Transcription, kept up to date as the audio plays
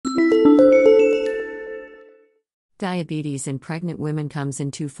Diabetes in pregnant women comes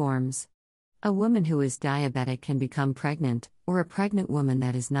in two forms. A woman who is diabetic can become pregnant, or a pregnant woman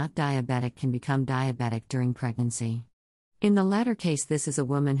that is not diabetic can become diabetic during pregnancy. In the latter case, this is a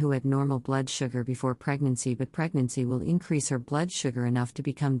woman who had normal blood sugar before pregnancy, but pregnancy will increase her blood sugar enough to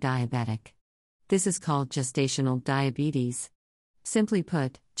become diabetic. This is called gestational diabetes. Simply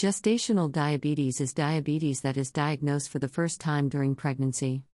put, gestational diabetes is diabetes that is diagnosed for the first time during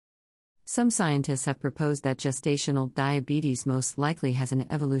pregnancy. Some scientists have proposed that gestational diabetes most likely has an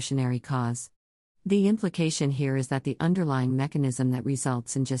evolutionary cause. The implication here is that the underlying mechanism that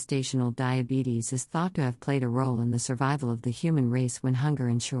results in gestational diabetes is thought to have played a role in the survival of the human race when hunger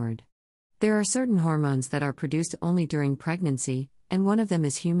ensured. There are certain hormones that are produced only during pregnancy, and one of them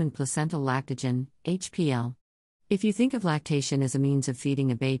is human placental lactogen, HPL. If you think of lactation as a means of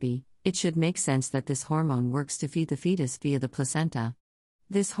feeding a baby, it should make sense that this hormone works to feed the fetus via the placenta.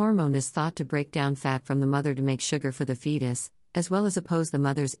 This hormone is thought to break down fat from the mother to make sugar for the fetus, as well as oppose the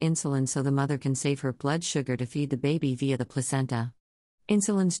mother's insulin so the mother can save her blood sugar to feed the baby via the placenta.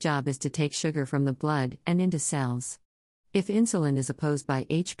 Insulin's job is to take sugar from the blood and into cells. If insulin is opposed by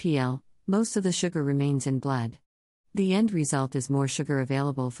HPL, most of the sugar remains in blood. The end result is more sugar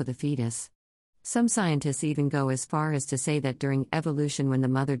available for the fetus. Some scientists even go as far as to say that during evolution, when the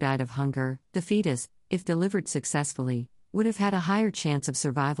mother died of hunger, the fetus, if delivered successfully, would have had a higher chance of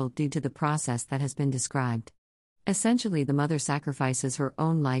survival due to the process that has been described. Essentially, the mother sacrifices her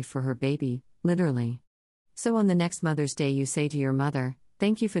own life for her baby, literally. So on the next Mother's Day, you say to your mother,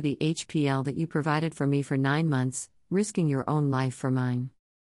 "Thank you for the HPL that you provided for me for 9 months, risking your own life for mine."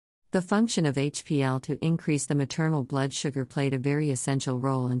 The function of HPL to increase the maternal blood sugar played a very essential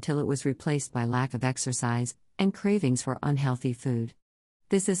role until it was replaced by lack of exercise and cravings for unhealthy food.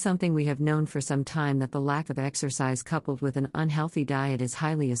 This is something we have known for some time, that the lack of exercise coupled with an unhealthy diet is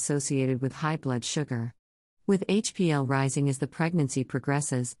highly associated with high blood sugar. With HPL rising as the pregnancy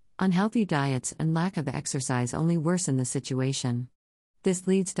progresses, unhealthy diets and lack of exercise only worsen the situation. This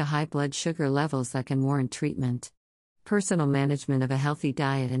leads to high blood sugar levels that can warrant treatment. Personal management of a healthy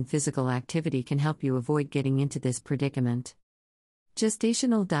diet and physical activity can help you avoid getting into this predicament.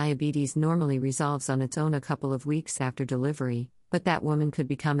 Gestational diabetes normally resolves on its own a couple of weeks after delivery, but that woman could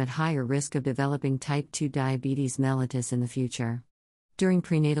become at higher risk of developing type 2 diabetes mellitus in the future. During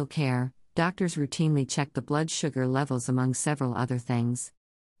prenatal care, doctors routinely check the blood sugar levels among several other things.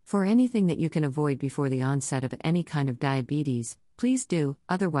 For anything that you can avoid before the onset of any kind of diabetes, please do,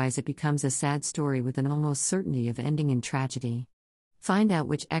 otherwise it becomes a sad story with an almost certainty of ending in tragedy. Find out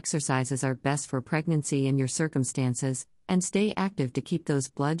which exercises are best for pregnancy and your circumstances, and stay active to keep those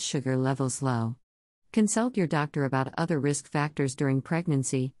blood sugar levels low. Consult your doctor about other risk factors during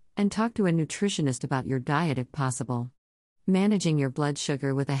pregnancy, and talk to a nutritionist about your diet if possible. Managing your blood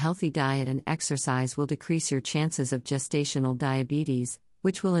sugar with a healthy diet and exercise will decrease your chances of gestational diabetes,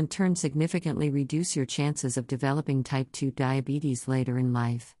 which will in turn significantly reduce your chances of developing type 2 diabetes later in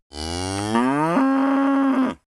life.